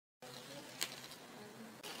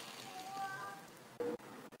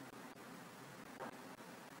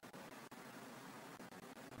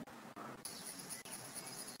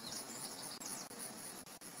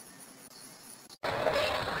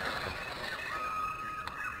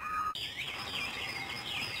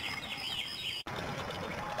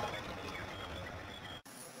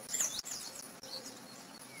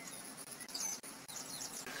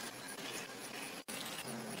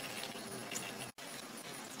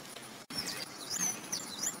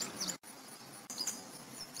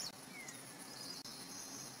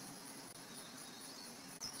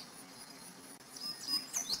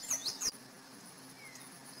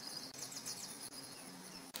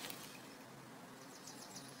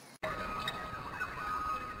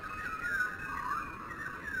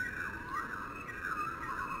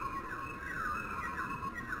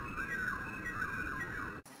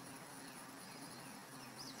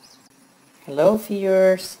Hello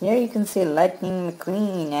viewers, here you can see Lightning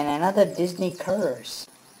McQueen and another Disney cars.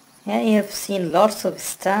 Here you have seen lots of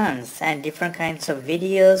stunts and different kinds of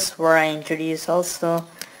videos where I introduce also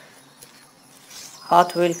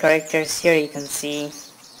Hot Wheel characters. Here you can see,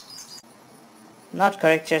 not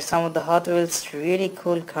characters, some of the Hot Wheels really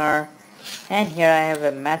cool car. And here I have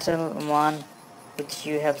a metal one which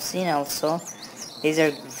you have seen also. These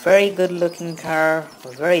are very good looking car,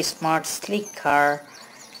 very smart sleek car.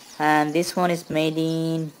 And this one is made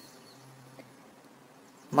in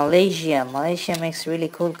Malaysia. Malaysia makes really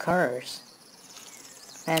cool cars.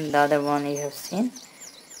 And the other one you have seen.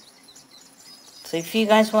 So if you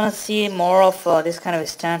guys want to see more of this kind of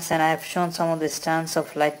stunts, and I have shown some of the stunts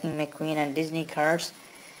of Lightning McQueen and Disney cars,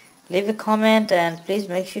 leave a comment and please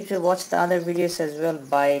make sure to watch the other videos as well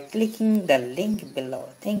by clicking the link below.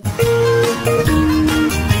 Thank you.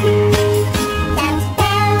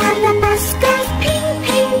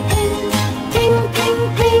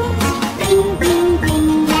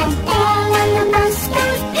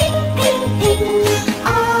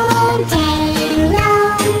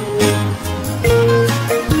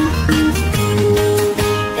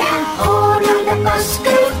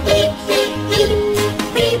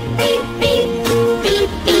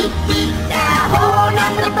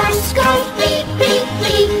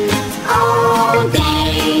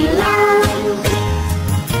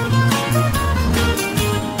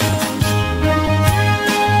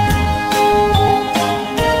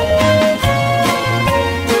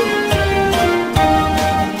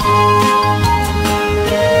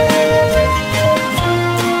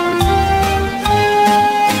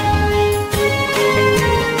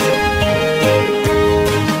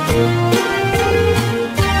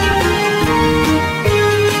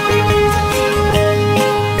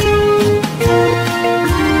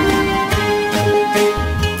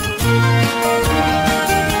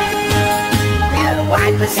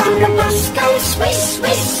 Wipers on the bus go swish,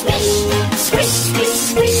 swish, swish, swish, swish,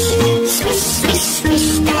 swish, swish, swish, swish.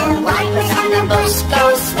 The wipers on the bus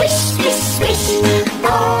go swish, swish, swish.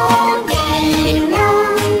 Oh.